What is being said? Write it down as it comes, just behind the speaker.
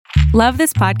Love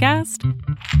this podcast?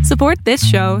 Support this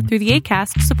show through the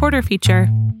Acast supporter feature.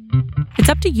 It's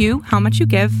up to you how much you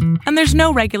give, and there's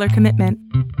no regular commitment.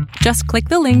 Just click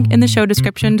the link in the show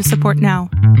description to support now.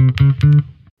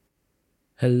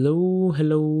 Hello.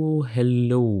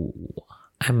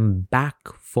 I'm back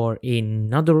for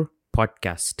another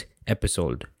podcast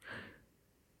episode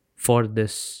for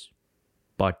this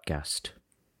podcast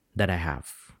that I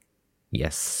have.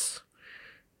 Yes,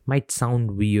 might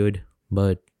sound weird,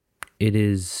 but it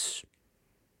is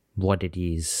what it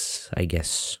is, I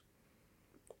guess.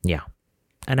 Yeah.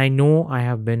 And I know I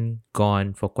have been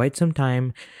gone for quite some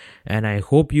time, and I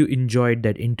hope you enjoyed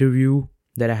that interview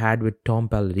that I had with Tom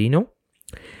Palladino.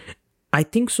 I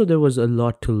think so. There was a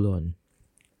lot to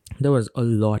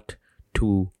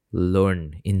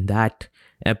learn. In that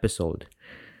episode.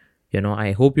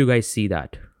 I hope you guys see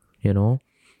that,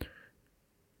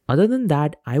 Other than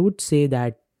that, I would say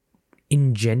that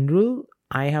in general,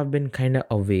 I have been kind of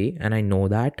away, and I know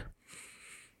that.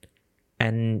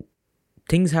 And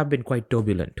things have been quite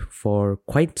turbulent for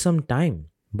quite some time.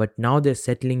 But now they're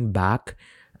settling back,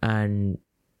 and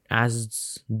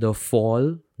as the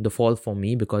fall for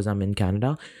me, because I'm in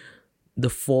Canada, the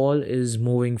fall is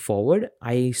moving forward.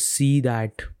 I see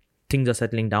that things are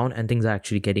settling down and things are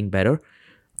actually getting better,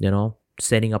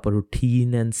 setting up a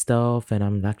routine and stuff. And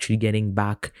I'm actually getting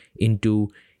back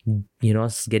into,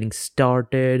 getting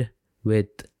started with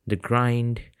the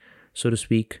grind, so to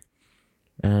speak.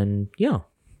 And yeah,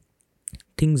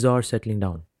 things are settling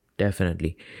down,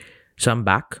 definitely. So I'm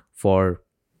back for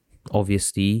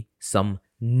obviously some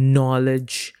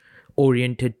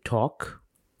knowledge-oriented talk,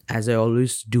 as I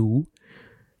always do.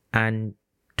 And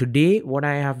today, what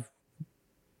I have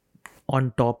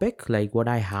on topic, like what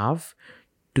I have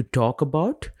to talk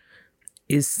about,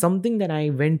 is something that I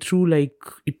went through. I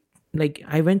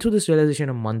went through this realization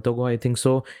a month ago, I think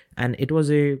so, and it was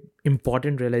a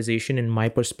important realization in my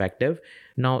perspective.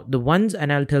 Now, the ones,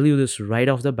 and I'll tell you this right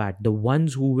off the bat, the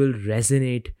ones who will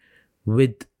resonate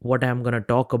with what I'm gonna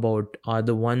talk about are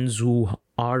the ones who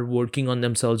are working on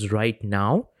themselves right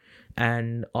now,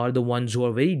 and are the ones who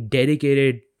are very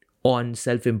dedicated on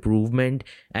self-improvement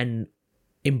and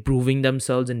improving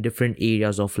themselves in different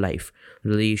areas of life,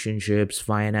 relationships,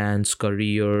 finance,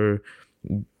 career.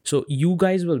 So you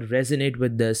guys will resonate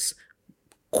with this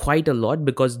quite a lot,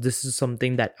 because this is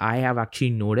something that I have actually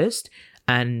noticed.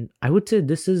 And I would say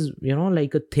this is,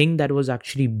 like a thing that was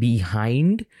actually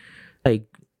behind, like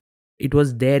it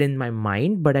was there in my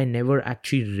mind, but I never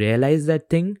actually realized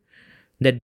that it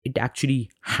actually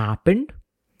happened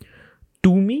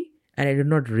to me, and I did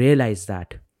not realize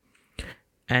that.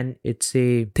 And it's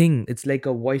a thing, it's like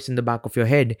a voice in the back of your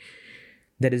head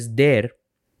that is there,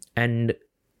 and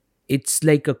it's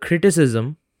like a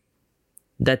criticism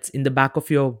that's in the back of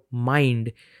your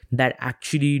mind that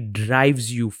actually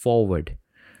drives you forward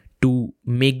to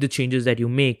make the changes that you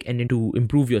make and to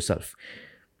improve yourself.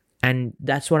 And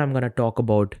that's what I'm going to talk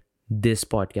about this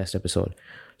podcast episode.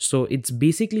 So it's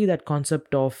basically that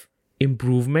concept of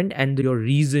improvement and your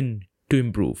reason to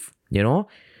improve.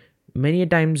 Many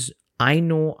times I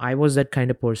know I was that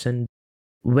kind of person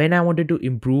when I wanted to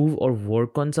improve or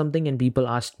work on something and people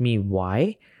asked me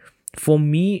why. For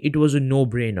me, it was a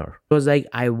no-brainer. It was like,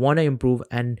 I want to improve,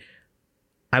 and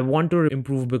I want to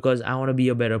improve because I want to be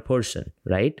a better person,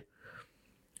 right?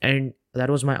 And that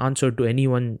was my answer to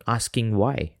anyone asking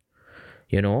why,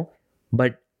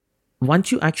 But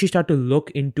once you actually start to look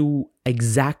into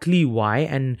exactly why,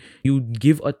 and you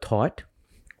give a thought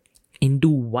into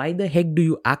why the heck do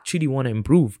you actually want to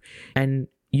improve, and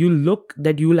you look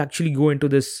that you will actually go into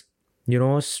this,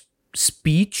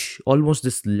 speech, almost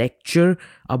this lecture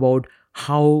about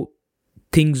how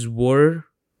things were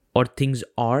or things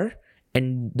are,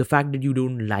 and the fact that you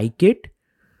don't like it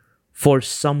for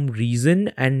some reason,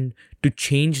 and to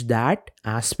change that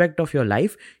aspect of your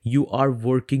life, you are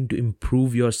working to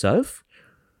improve yourself,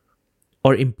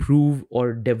 or improve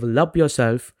or develop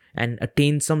yourself and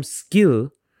attain some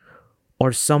skill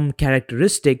or some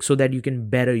characteristic so that you can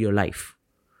better your life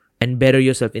and better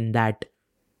yourself in that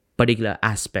particular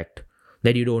aspect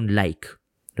that you don't like,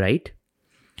 right?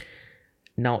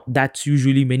 Now, that's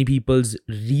usually many people's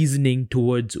reasoning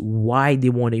towards why they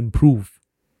want to improve.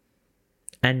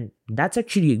 And that's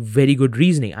actually a very good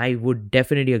reasoning. I would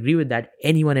definitely agree with that.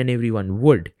 Anyone and everyone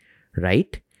would,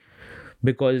 right?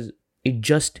 Because it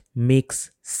just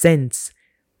makes sense.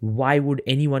 Why would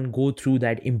anyone go through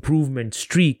that improvement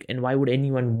streak? And why would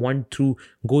anyone want to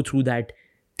go through that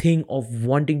thing of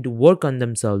wanting to work on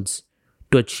themselves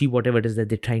to achieve whatever it is that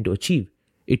they're trying to achieve?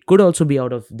 It could also be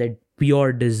out of that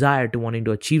pure desire to wanting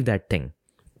to achieve that thing,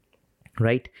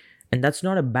 right? And that's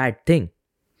not a bad thing.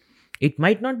 It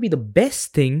might not be the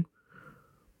best thing,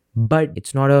 but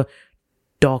it's not a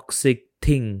toxic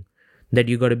thing that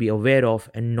you got to be aware of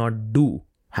and not do.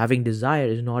 Having desire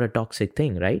is not a toxic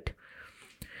thing, right?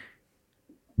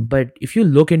 But if you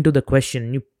look into the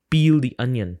question, you peel the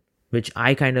onion, which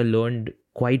I kind of learned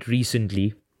quite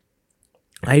recently,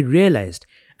 I realized,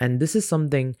 and this is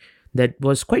something that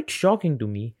was quite shocking to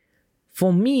me.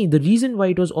 For me, the reason why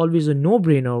it was always a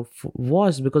no-brainer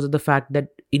was because of the fact that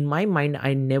in my mind,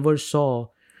 I never saw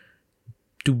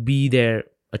to be there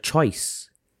a choice.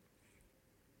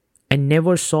 I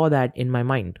never saw that in my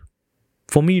mind.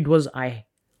 For me, it was I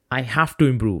have to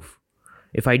improve.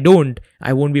 If I don't,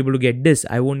 I won't be able to get this.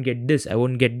 I won't get this. I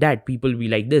won't get that. People will be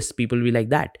like this. People will be like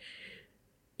that.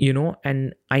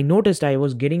 And I noticed I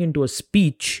was getting into a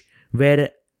speech where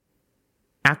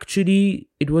actually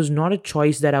it was not a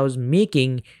choice that I was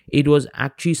making. It was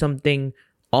actually something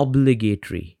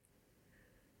obligatory.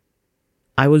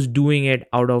 I was doing it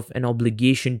out of an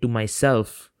obligation to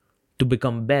myself to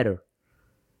become better.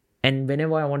 And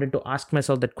whenever I wanted to ask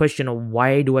myself that question of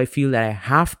why do I feel that I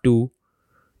have to,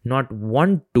 not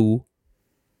want to,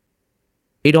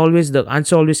 the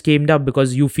answer always came up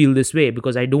because you feel this way,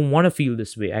 because I don't want to feel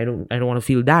this way. I don't want to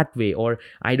feel that way, or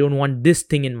I don't want this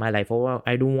thing in my life, or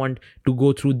I don't want to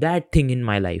go through that thing in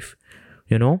my life,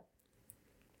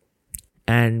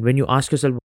 And when you ask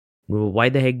yourself, why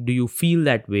the heck do you feel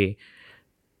that way?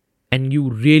 And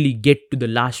you really get to the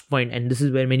last point, and this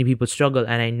is where many people struggle,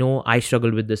 and I know I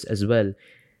struggled with this as well.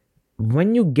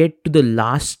 When you get to the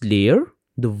last layer,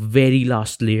 the very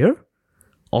last layer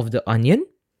of the onion,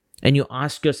 and you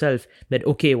ask yourself that,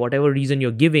 okay, whatever reason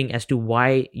you're giving as to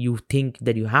why you think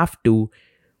that you have to,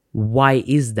 why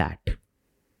is that?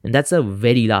 And that's a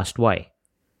very last why.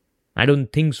 I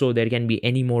don't think so there can be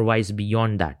any more whys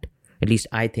beyond that. At least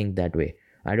I think that way.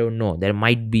 I don't know. There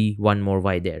might be one more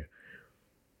why there.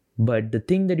 But the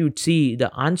thing that you'd see,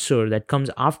 the answer that comes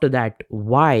after that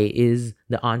why is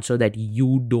the answer that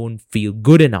you don't feel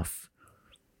good enough.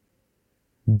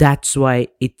 That's why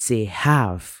it's a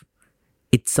have.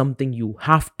 It's something you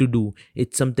have to do.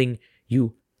 It's something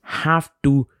you have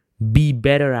to be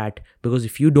better at, because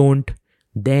if you don't,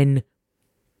 then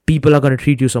people are going to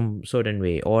treat you some certain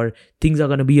way, or things are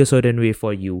going to be a certain way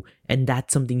for you. And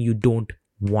that's something you don't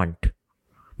want,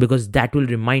 because that will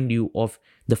remind you of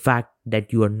the fact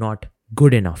that you are not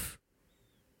good enough.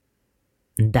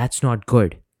 And that's not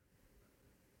good.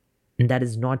 And that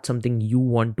is not something you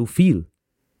want to feel,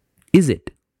 is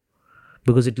it?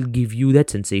 Because it will give you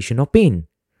that sensation of pain.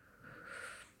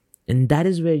 And that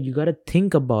is where you got to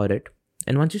think about it.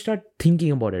 And once you start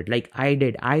thinking about it, like I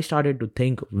did, I started to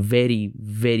think very,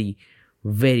 very,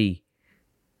 very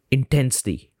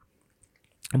intensely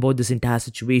about this entire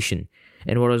situation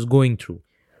and what I was going through.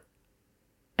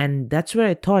 And that's where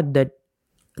I thought that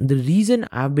the reason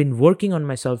I've been working on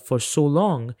myself for so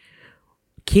long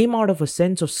came out of a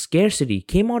sense of scarcity,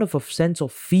 came out of a sense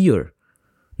of fear,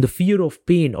 the fear of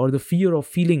pain, or the fear of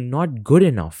feeling not good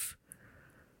enough.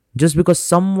 Just because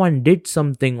someone did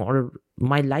something, or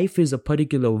my life is a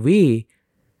particular way,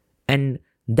 and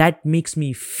that makes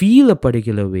me feel a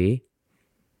particular way,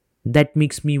 that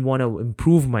makes me want to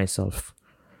improve myself.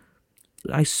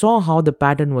 I saw how the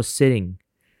pattern was sitting.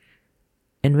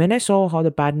 And when I saw how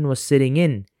the pattern was sitting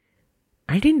in,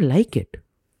 I didn't like it.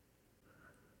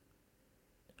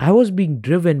 I was being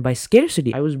driven by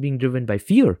scarcity. I was being driven by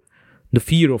fear. The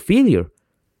fear of failure.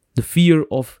 The fear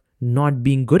of not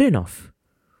being good enough.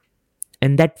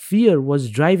 And that fear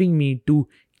was driving me to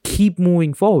keep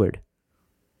moving forward.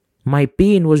 My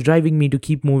pain was driving me to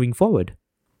keep moving forward.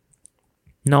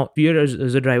 Now, fear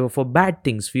is a driver for bad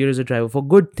things. Fear is a driver for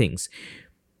good things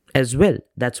as well.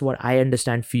 That's what I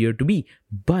understand fear to be.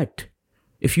 But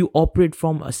if you operate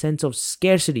from a sense of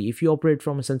scarcity, if you operate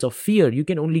from a sense of fear, you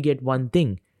can only get one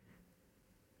thing.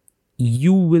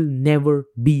 You will never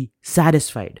be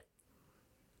satisfied.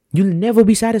 You'll never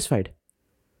be satisfied.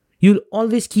 You'll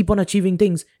always keep on achieving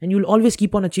things, and you'll always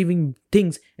keep on achieving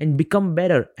things and become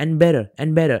better and better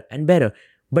and better and better.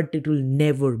 But it will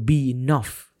never be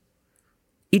enough.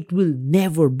 It will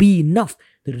never be enough.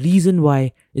 The reason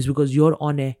why is because you're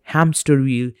on a hamster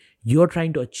wheel. You're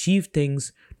trying to achieve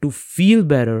things to feel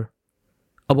better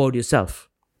about yourself.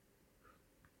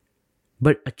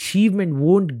 But achievement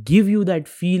won't give you that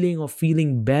feeling of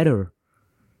feeling better.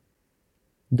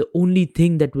 The only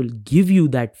thing that will give you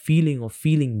that feeling of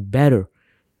feeling better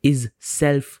is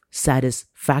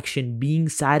self-satisfaction, being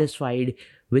satisfied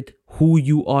with who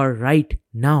you are right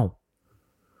now.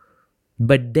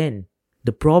 But then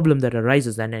the problem that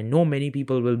arises, and I know many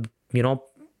people will,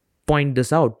 point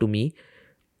this out to me,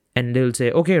 and they'll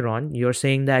say, okay, Ron, you're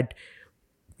saying that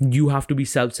you have to be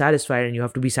self-satisfied and you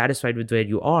have to be satisfied with where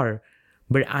you are.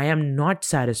 But I am not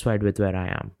satisfied with where I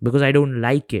am because I don't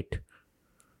like it.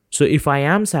 So if I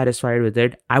am satisfied with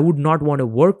it, I would not want to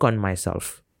work on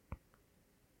myself.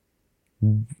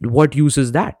 What use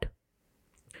is that?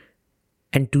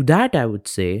 And to that, I would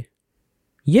say,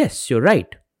 yes, you're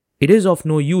right. It is of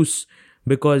no use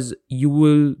because you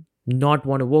will not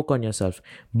want to work on yourself.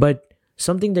 But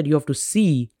something that you have to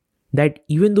see, that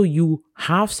even though you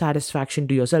have satisfaction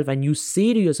to yourself and you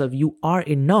say to yourself, you are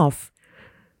enough,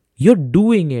 you're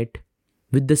doing it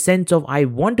with the sense of, I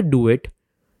want to do it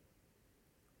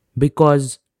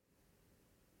because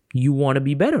you want to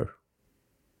be better.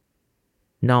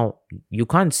 Now, you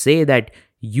can't say that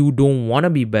you don't want to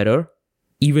be better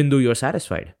even though you're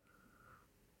satisfied.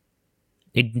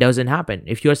 It doesn't happen.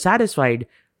 If you're satisfied,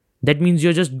 that means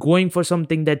you're just going for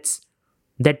something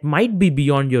that might be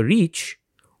beyond your reach,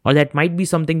 or that might be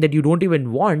something that you don't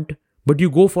even want, but you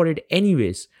go for it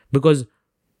anyways. Because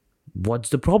what's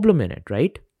the problem in it,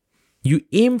 right? You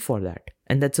aim for that.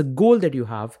 And that's a goal that you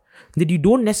have that you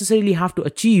don't necessarily have to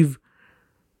achieve,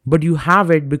 but you have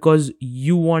it because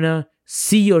you want to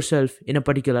see yourself in a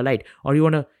particular light, or you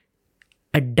want to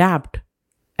adapt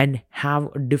and have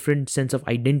a different sense of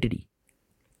identity,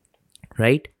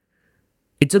 right?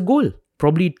 It's a goal.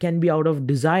 Probably it can be out of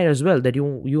desire as well, that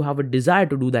you have a desire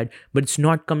to do that, but it's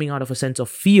not coming out of a sense of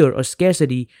fear or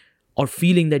scarcity or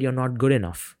feeling that you're not good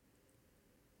enough.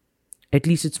 At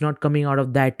least it's not coming out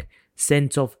of that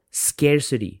sense of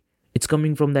scarcity. It's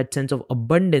coming from that sense of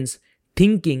abundance,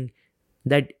 thinking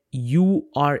that you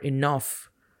are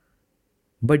enough,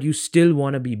 but you still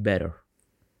want to be better.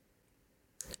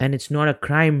 And it's not a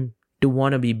crime to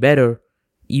want to be better,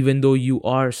 even though you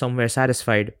are somewhere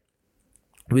satisfied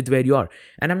with where you are.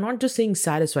 And I'm not just saying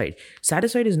satisfied.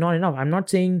 Satisfied is not enough. I'm not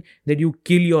saying that you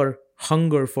kill your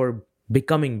hunger for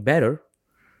becoming better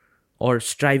or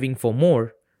striving for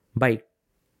more by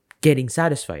getting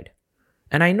satisfied.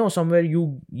 And I know somewhere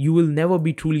you will never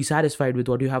be truly satisfied with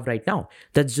what you have right now.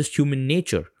 That's just human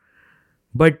nature.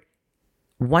 But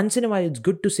once in a while, it's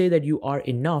good to say that you are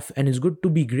enough, and it's good to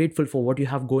be grateful for what you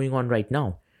have going on right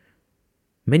now.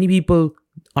 Many people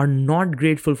are not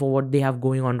grateful for what they have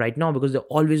going on right now because they're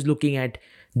always looking at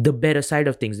the better side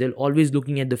of things. They're always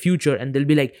looking at the future, and they'll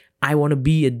be like, I want to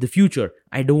be at the future.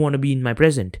 I don't want to be in my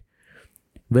present.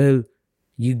 Well,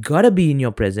 you gotta be in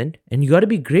your present, and you gotta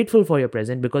be grateful for your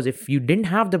present, because if you didn't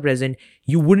have the present,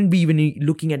 you wouldn't be even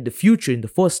looking at the future in the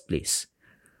first place.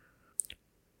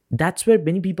 That's where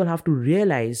many people have to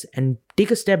realize and take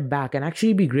a step back and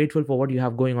actually be grateful for what you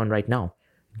have going on right now,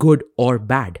 good or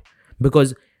bad.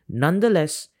 Because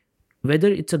nonetheless, whether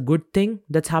it's a good thing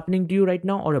that's happening to you right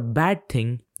now or a bad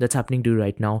thing that's happening to you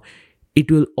right now, it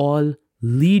will all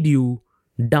lead you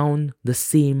down the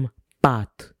same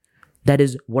path. That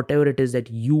is, whatever it is that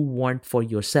you want for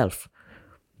yourself,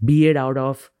 be it out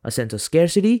of a sense of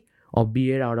scarcity or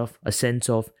be it out of a sense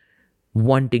of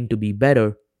wanting to be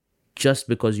better just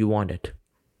because you want it,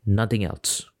 nothing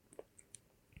else.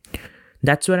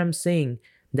 That's what I'm saying,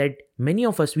 that many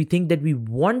of us, we think that we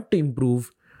want to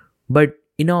improve, but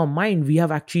in our mind, we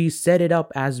have actually set it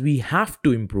up as we have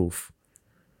to improve.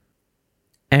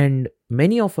 And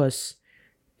many of us,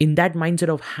 in that mindset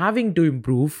of having to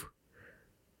improve,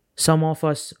 some of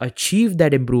us achieve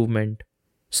that improvement,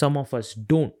 some of us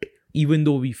don't, even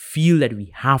though we feel that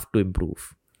we have to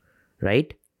improve,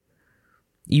 right?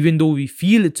 Even though we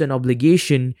feel it's an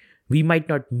obligation, we might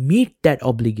not meet that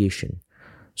obligation.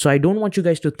 So I don't want you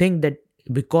guys to think that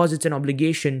because it's an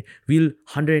obligation, we'll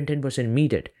 110%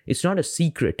 meet it. It's not a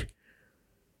secret.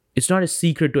 It's not a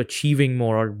secret to achieving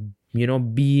more or,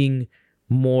 being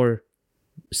more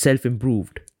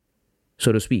self-improved,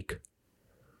 so to speak.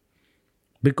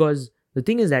 Because the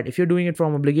thing is that if you're doing it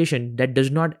from obligation, that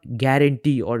does not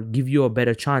guarantee or give you a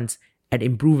better chance at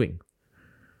improving.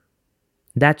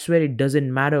 That's where it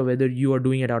doesn't matter whether you are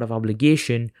doing it out of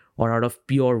obligation or out of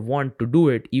pure want to do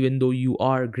it, even though you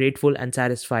are grateful and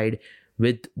satisfied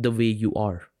with the way you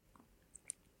are.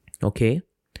 Okay?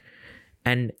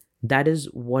 And that is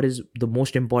what is the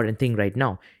most important thing right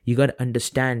now. You got to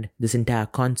understand this entire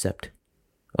concept.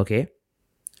 Okay?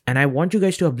 And I want you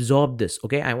guys to absorb this.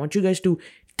 Okay? I want you guys to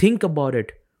think about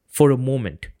it for a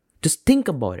moment. Just think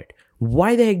about it.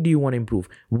 Why the heck do you want to improve?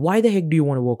 Why the heck do you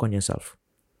want to work on yourself?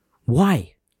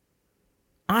 Why?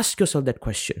 Ask yourself that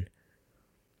question.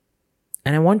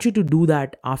 And I want you to do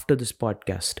that after this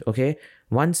podcast, okay?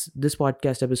 Once this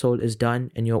podcast episode is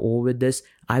done and you're over with this,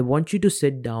 I want you to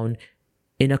sit down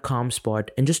in a calm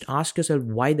spot and just ask yourself,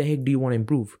 why the heck do you want to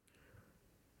improve?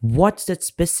 What's that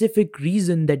specific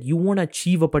reason that you want to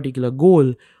achieve a particular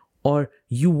goal or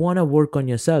you want to work on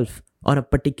yourself? on a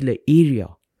particular area?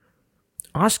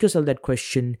 Ask yourself that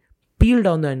question, peel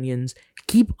down the onions,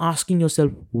 keep asking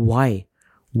yourself why.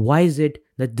 Why is it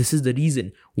that this is the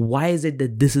reason? Why is it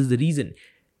that this is the reason?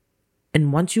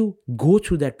 And once you go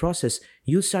through that process,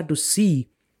 you'll start to see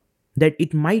that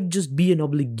it might just be an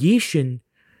obligation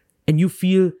and you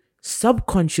feel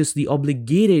subconsciously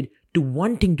obligated to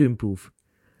wanting to improve.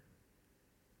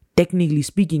 Technically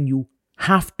speaking, you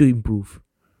have to improve.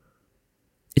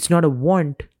 It's not a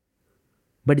want,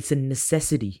 but it's a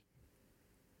necessity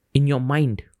in your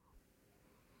mind.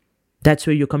 That's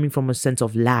where you're coming from, a sense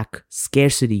of lack,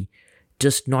 scarcity,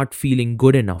 just not feeling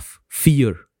good enough,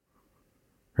 fear,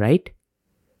 right?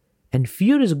 And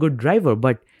fear is a good driver,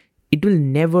 but it will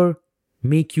never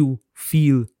make you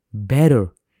feel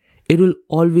better. It will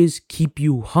always keep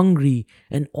you hungry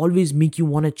and always make you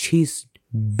want to chase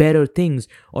better things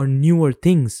or newer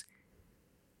things.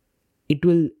 It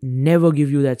will never give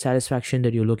you that satisfaction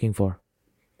that you're looking for.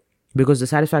 Because the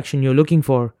satisfaction you're looking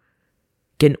for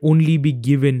can only be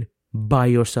given by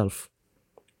yourself.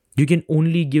 You can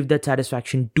only give that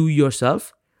satisfaction to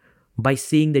yourself by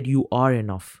saying that you are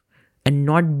enough and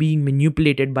not being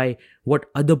manipulated by what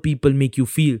other people make you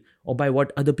feel or by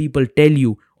what other people tell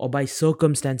you or by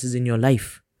circumstances in your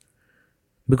life.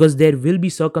 Because there will be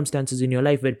circumstances in your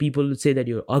life where people will say that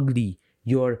you're ugly,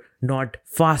 you're not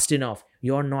fast enough,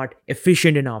 you're not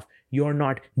efficient enough, you're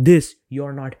not this,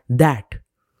 you're not that.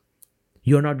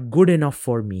 You're not good enough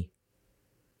for me.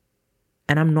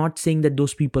 And I'm not saying that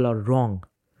those people are wrong.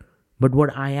 But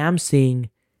what I am saying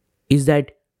is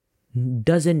that it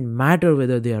doesn't matter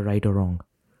whether they are right or wrong.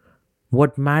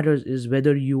 What matters is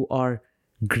whether you are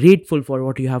grateful for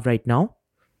what you have right now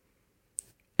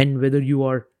and whether you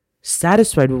are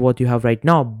satisfied with what you have right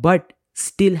now, but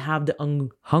still have the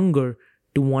hunger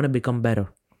to want to become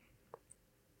better.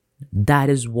 That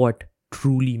is what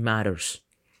truly matters.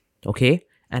 Okay?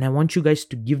 And I want you guys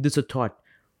to give this a thought.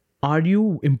 Are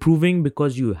you improving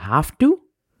because you have to?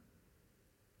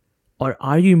 Or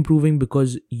are you improving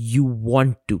because you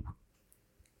want to?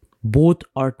 Both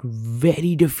are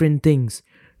very different things.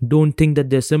 Don't think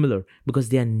that they're similar, because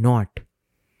they are not.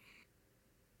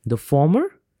 The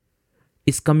former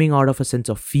is coming out of a sense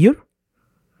of fear,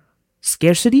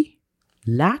 scarcity,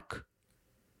 lack,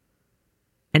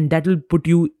 and that will put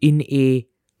you in a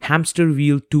hamster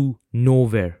wheel to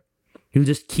nowhere. You'll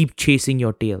just keep chasing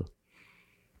your tail.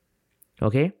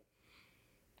 Okay?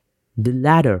 The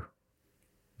latter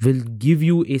will give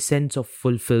you a sense of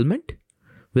fulfillment,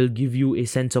 will give you a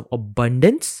sense of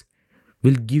abundance,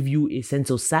 will give you a sense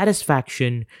of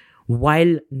satisfaction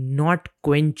while not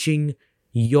quenching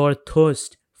your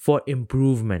thirst for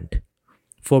improvement,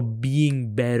 for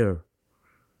being better.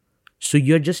 So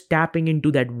you're just tapping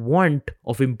into that want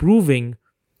of improving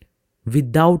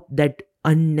without that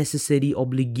unnecessary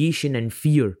obligation and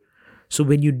fear. So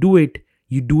when you do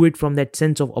it from that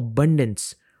sense of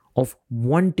abundance, of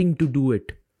wanting to do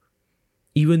it,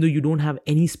 even though you don't have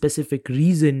any specific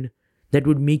reason that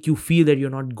would make you feel that you're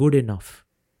not good enough.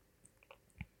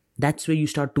 That's where you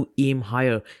start to aim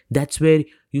higher. That's where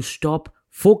you stop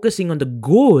focusing on the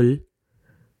goal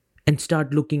and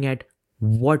start looking at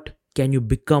what can you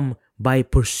become by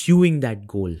pursuing that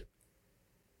goal.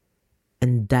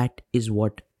 And that is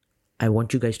what I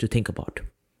want you guys to think about.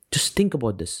 Just think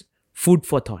about this. Food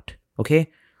for thought, okay?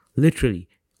 Literally,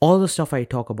 all the stuff I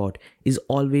talk about is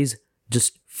always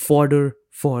just fodder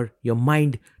for your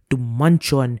mind to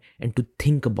munch on and to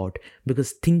think about,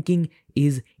 because thinking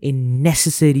is a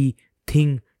necessary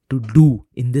thing to do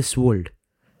in this world.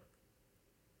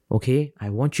 Okay? I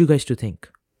want you guys to think.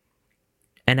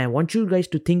 And I want you guys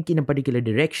to think in a particular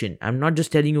direction. I'm not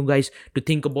just telling you guys to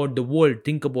think about the world,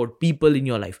 think about people in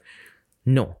your life.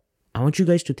 No. I want you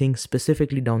guys to think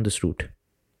specifically down this route.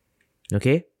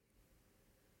 Okay?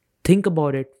 Think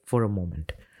about it for a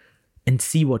moment and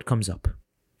see what comes up.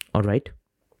 All right?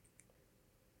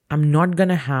 I'm not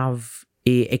gonna have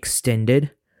a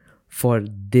extended for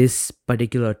this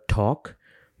particular talk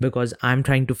because I'm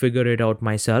trying to figure it out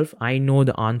myself. I know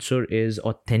the answer is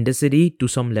authenticity to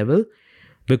some level,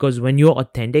 because when you're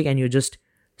authentic and you're just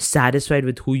satisfied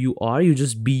with who you are, you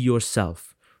just be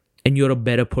yourself and you're a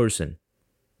better person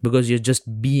because you're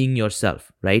just being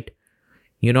yourself, right?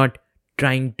 You're not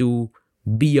trying to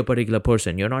be a particular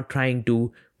person. You're not trying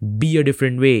to be a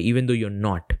different way even though you're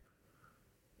not.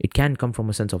 It can come from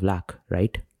a sense of lack,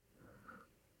 right?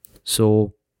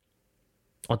 So,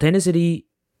 authenticity,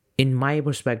 in my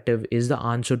perspective, is the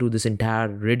answer to this entire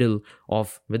riddle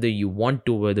of whether you want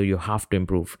to, whether you have to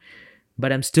improve.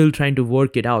 But I'm still trying to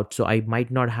work it out, so I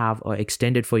might not have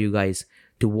extended for you guys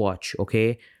to watch,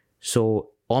 okay? So,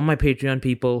 all my Patreon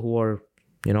people who are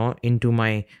into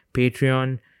my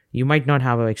Patreon, you might not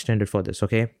have a extended for this,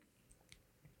 okay?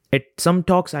 Some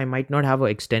talks I might not have a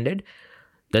extended.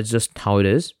 That's just how it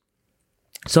is.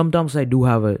 Sometimes I do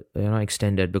have a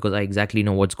extended because I exactly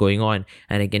know what's going on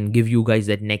and I can give you guys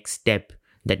that next step,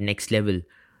 that next level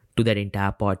to that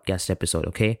entire podcast episode,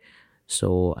 okay?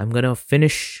 So I'm gonna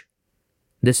finish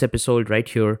this episode right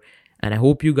here, and I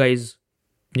hope you guys,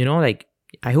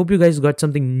 I hope you guys got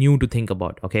something new to think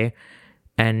about, okay?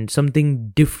 And something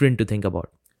different to think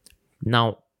about.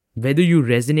 Now, whether you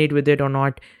resonate with it or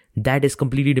not, that is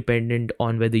completely dependent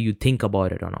on whether you think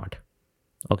about it or not,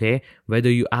 okay? Whether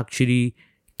you actually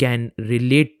can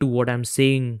relate to what I'm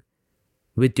saying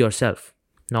with yourself.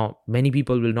 Now, many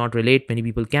people will not relate, many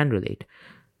people can relate.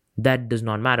 That does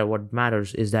not matter. What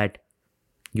matters is that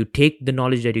you take the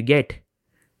knowledge that you get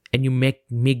and you make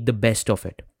the best of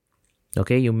it.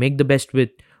 Okay? You make the best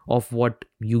of what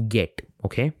you get.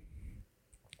 Okay?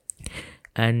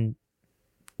 And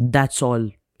that's all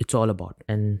it's all about.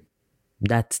 And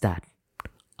that's that.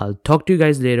 I'll talk to you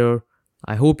guys later.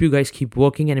 I hope you guys keep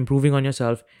working and improving on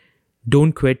yourself.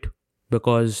 Don't quit,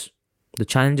 because the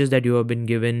challenges that you have been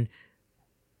given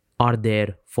are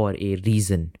there for a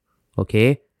reason.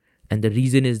 Okay? And the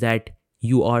reason is that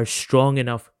you are strong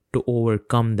enough to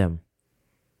overcome them.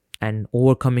 And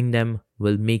overcoming them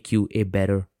will make you a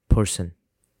better person.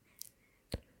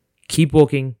 Keep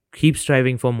working, keep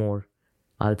striving for more.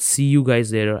 I'll see you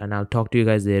guys later, and I'll talk to you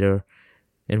guys later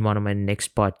in one of my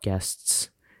next podcasts.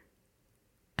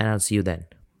 And I'll see you then.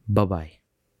 Bye-bye.